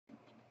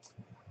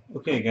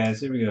Okay, guys,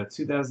 here we go.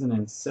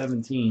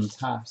 2017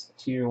 Topps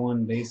Tier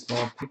 1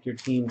 Baseball. Pick your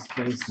teams,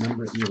 place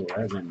number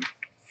 11.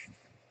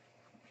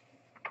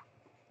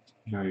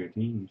 Here are your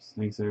teams.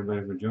 Thanks,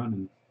 everybody, for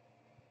joining.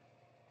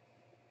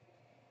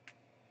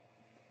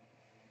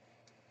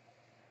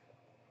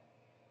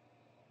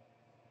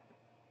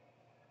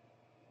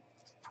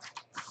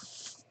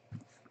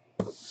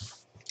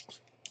 Let's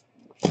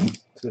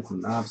get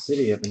some Knob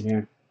City up in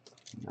here.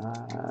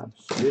 Knob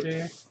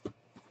City.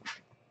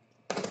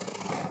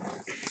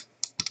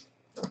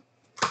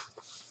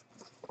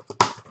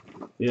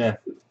 Yeah.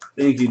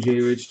 Thank you, J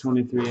Rich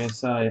 23. I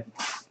saw it.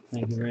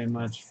 Thank you very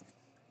much.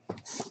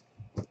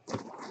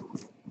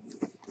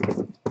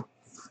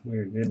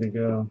 We're good to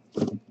go.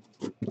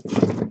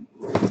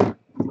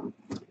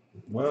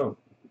 Whoa.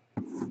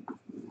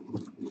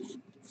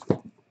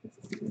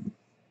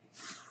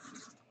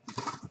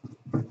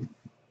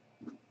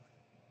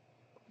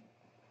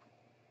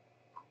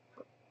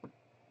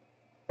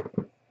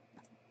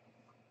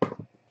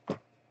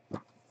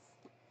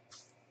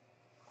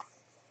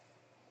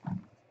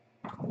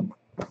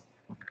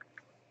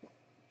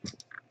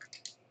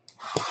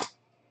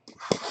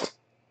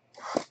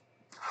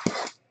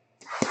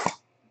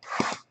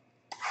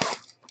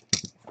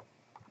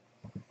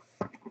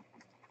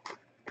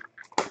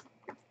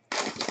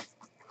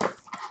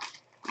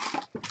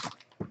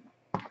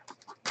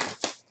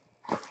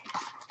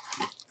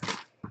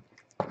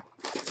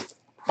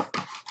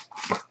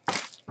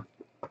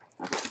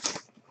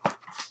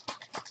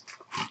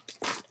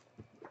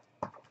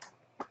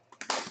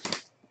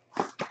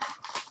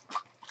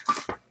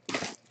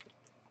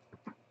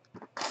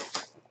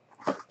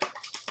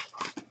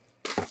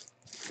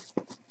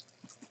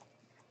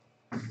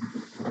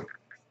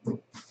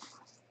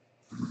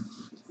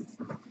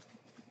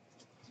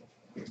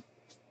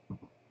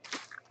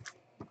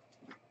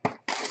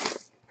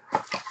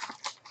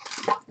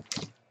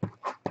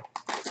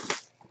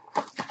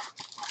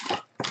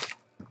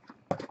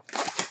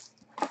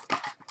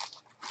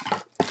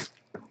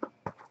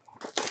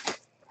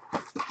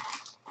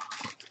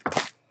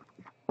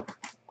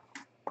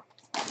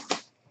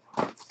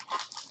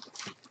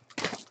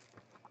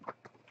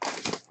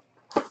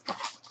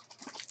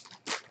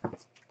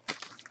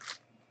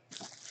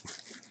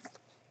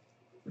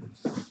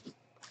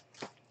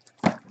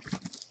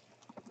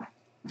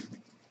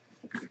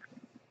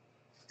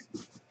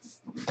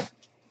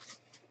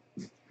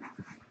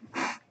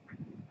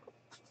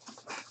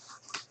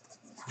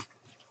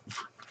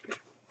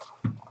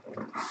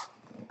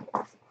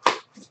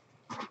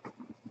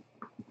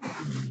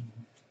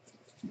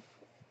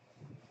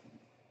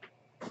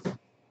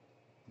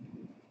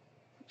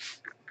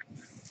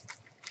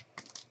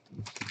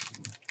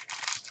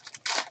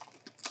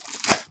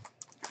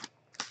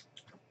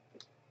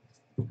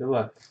 Good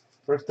luck.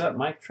 First up,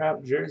 Mike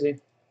Trout jersey.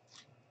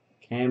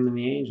 Cam and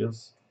the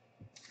Angels.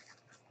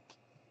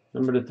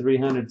 Number to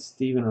 300,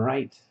 Stephen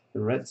Wright, the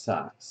Red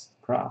Sox.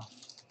 Prof.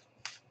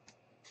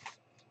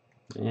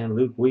 And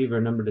Luke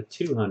Weaver, number to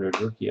 200,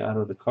 rookie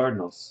auto, the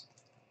Cardinals.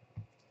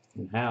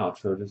 And Hal,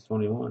 Trojans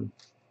 21.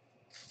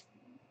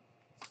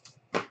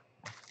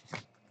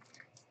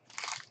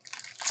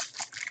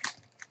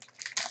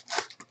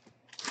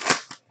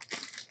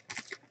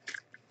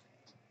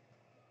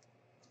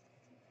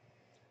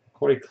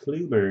 Corey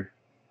Kluber,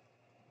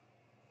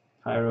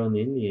 Pyro and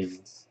the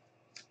Indians.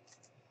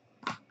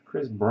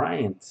 Chris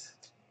Bryant,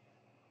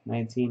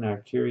 19,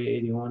 Arcuria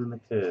 81 in the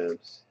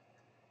Cubs.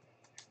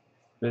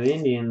 For the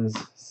Indians,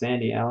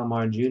 Sandy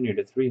Alomar Jr.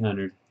 to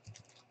 300.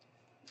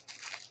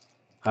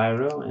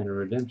 Pyro and a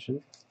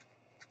redemption.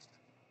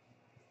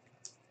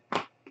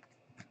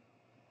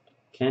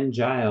 Ken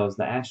Giles,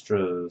 the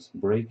Astros,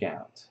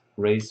 breakout.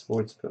 Rays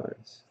Sports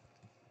Cards.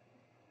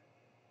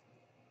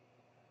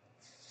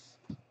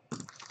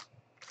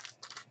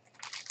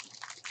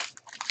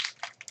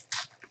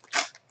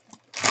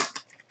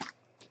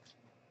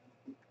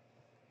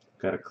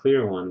 Got a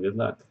clear one. Good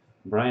luck.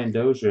 Brian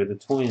Dozier, the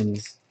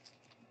Twins.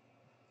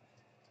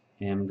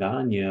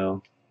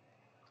 Amgano.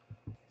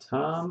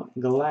 Tom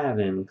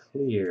Glavine,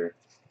 clear.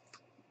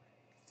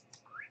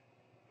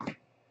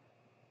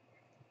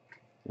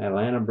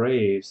 Atlanta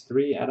Braves,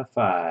 3 out of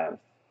 5.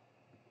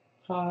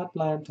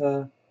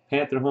 Atlanta.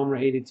 Panther Homer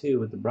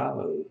 82 with the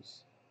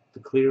Bravos. The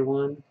clear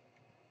one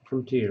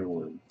from Tier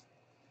 1.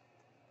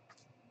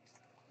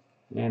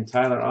 And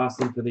Tyler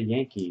Austin for the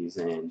Yankees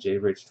and J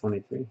Rich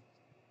 23.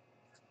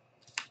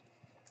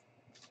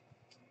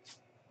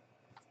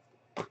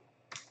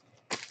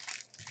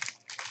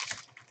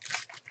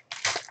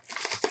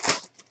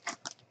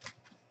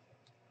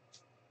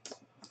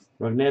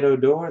 Rougned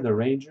Odor, the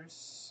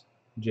Rangers.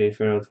 J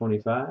Farrell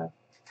 25.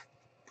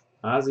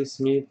 Ozzie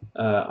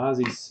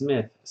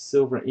Smith,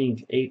 Silver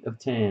Ink, 8 of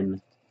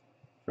 10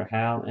 for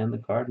Hal and the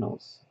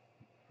Cardinals.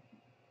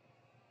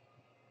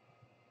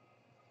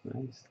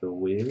 Nice. The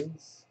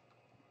Wiz.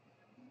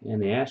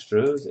 And the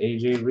Astros,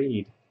 AJ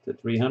Reed to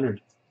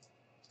 300.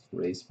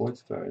 Rays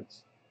Sports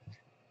Cards.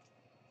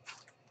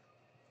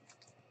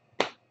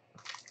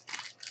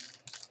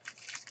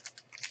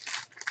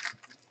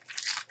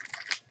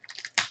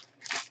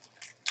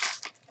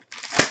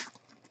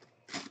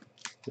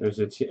 There's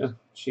a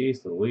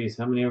jeez Louise.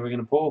 How many are we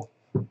gonna pull?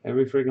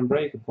 Every freaking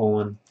break, we pull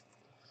one.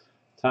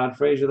 Todd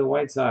Frazier, the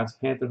White Sox,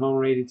 Panther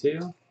homer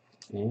 82,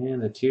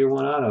 and the Tier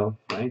 1 auto,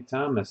 Frank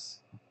Thomas,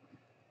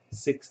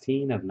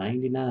 16 of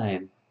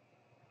 99.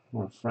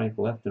 More Frank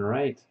left and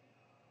right.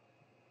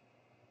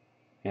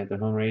 Panther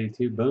homer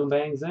 82, boom,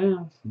 bang,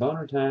 zoom,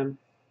 boner time.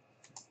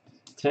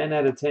 10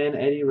 out of 10,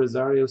 Eddie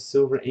Rosario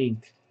Silver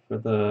Ink for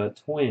the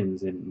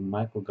Twins and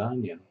Michael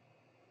Gagne.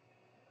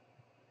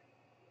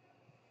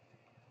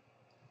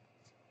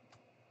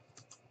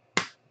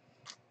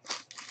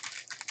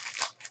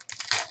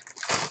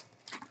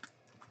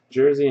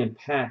 Jersey and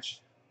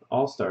patch,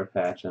 all-star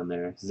patch on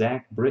there.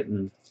 Zach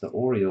Britton, the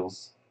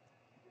Orioles.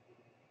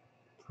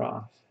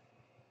 Prof.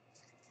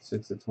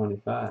 6 of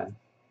 25.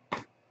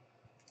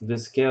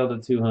 Vizquel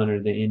to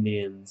 200, the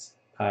Indians.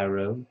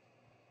 Pyro.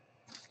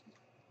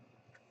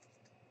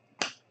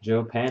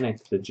 Joe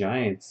Panic, the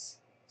Giants.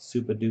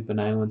 Super Duper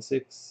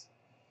 916.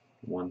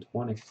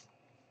 120.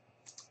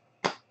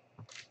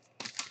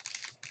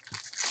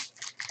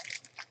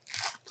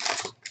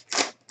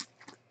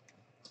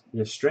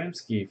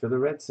 Yastrzemski for the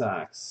Red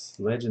Sox.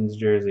 Legends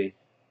jersey.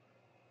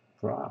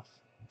 Prof.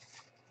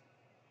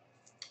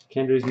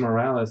 Kendrys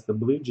Morales, the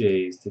Blue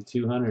Jays to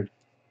 200.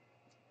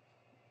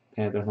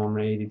 Panther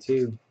homer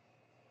 82.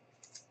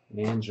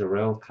 And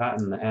Jarrell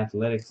Cotton, the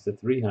Athletics to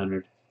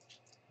 300.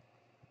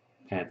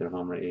 Panther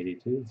homer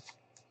 82.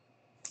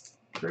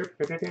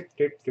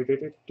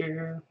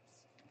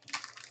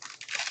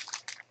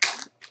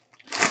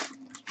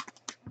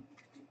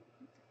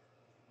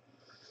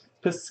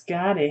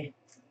 Piscotti.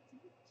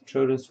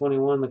 Trojans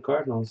 21, the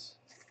Cardinals.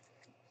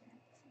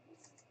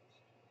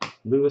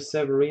 Luis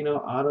Severino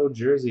auto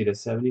jersey to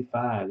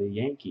 75, the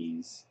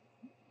Yankees.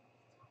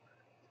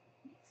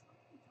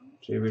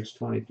 J. Rich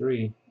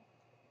 23.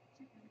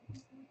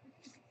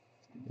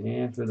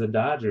 And for the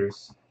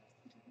Dodgers,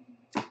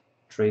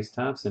 Trace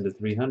Thompson to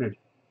 300,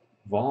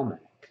 Volmac.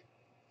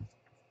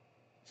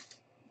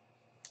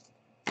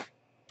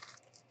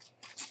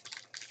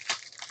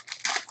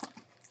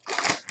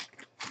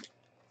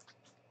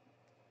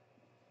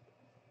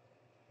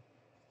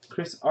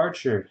 Chris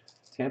Archer,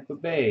 Tampa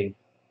Bay,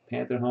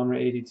 Panther homer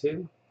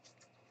 82.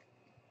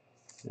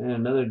 And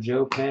another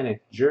Joe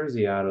Panic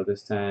jersey auto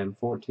this time,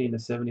 14 to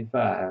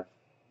 75.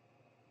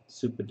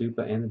 Super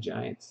Duper and the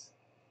Giants.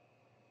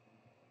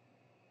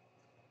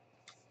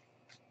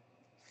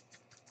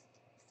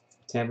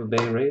 Tampa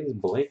Bay Rays,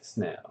 Blake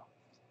Snell,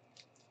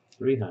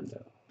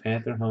 300.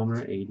 Panther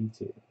homer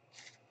 82.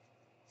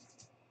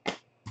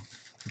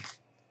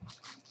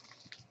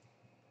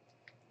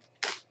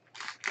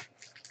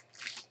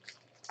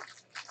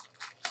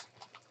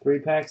 Three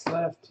packs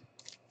left.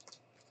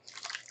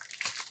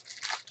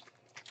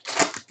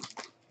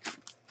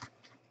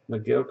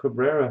 Miguel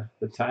Cabrera,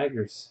 the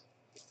Tigers.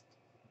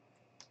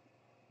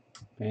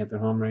 Panther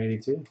homer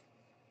 82.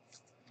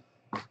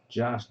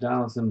 Josh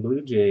Donaldson,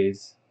 Blue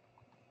Jays.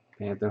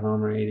 Panther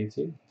homer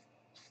 82.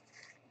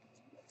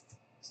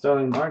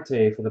 Starling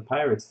Marte for the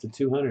Pirates to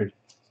 200.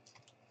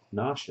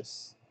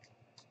 Nauseous.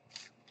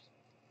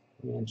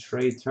 And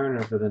Trey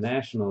Turner for the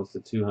Nationals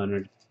to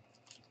 200.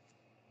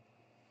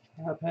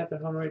 Panther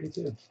homer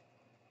 82.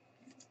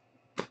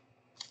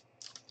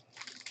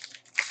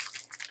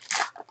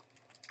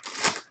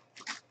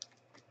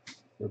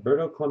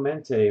 Roberto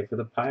Clemente for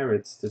the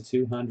Pirates to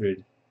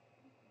 200.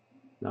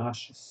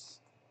 Nauseous.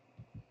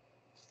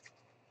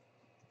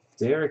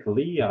 Derek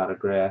Lee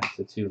autograph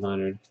to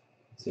 200.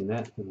 Seen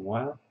that in a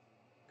while.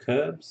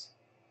 Cubs,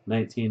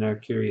 19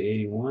 Arcuri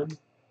 81.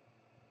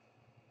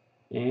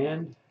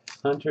 And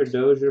Hunter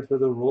Dozier for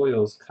the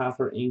Royals,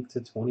 copper ink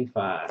to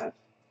 25.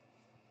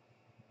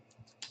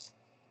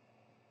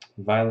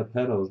 Violet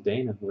Petals,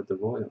 Dana with the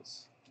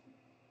Royals.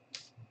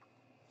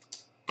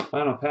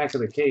 Final pack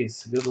of the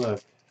case. Good luck.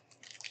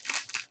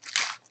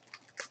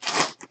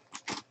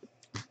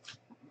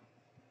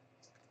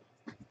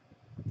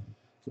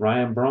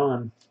 Ryan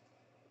Braun,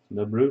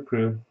 the Brew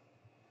Crew.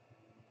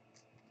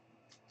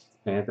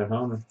 Panther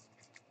homer.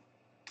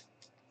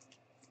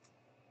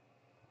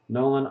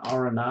 Nolan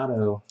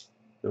Arenado,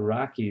 the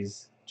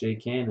Rockies. Jay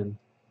Cannon.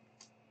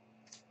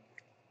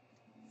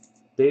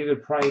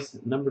 David Price,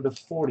 number to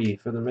 40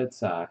 for the Red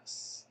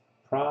Sox.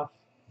 Prof.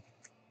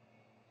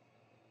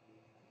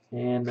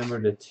 And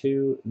number to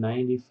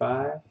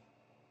 295,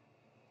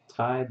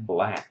 Ty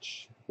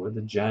Blatch for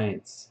the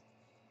Giants.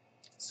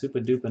 Super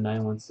Duper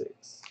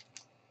 916.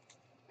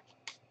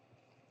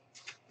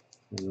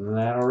 And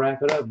that'll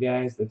wrap it up,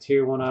 guys. The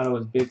Tier 1 auto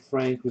is Big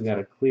Frank. We got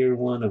a clear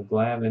one of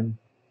Glavine.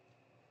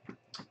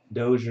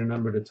 Dozier,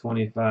 number to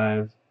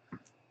 25.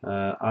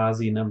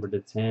 Ozzie, number to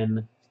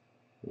 10.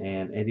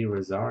 And Eddie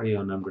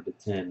Rosario, number to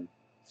 10.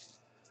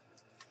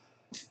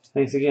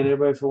 Thanks again,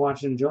 everybody, for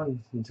watching and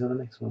joining. Until the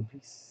next one,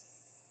 peace.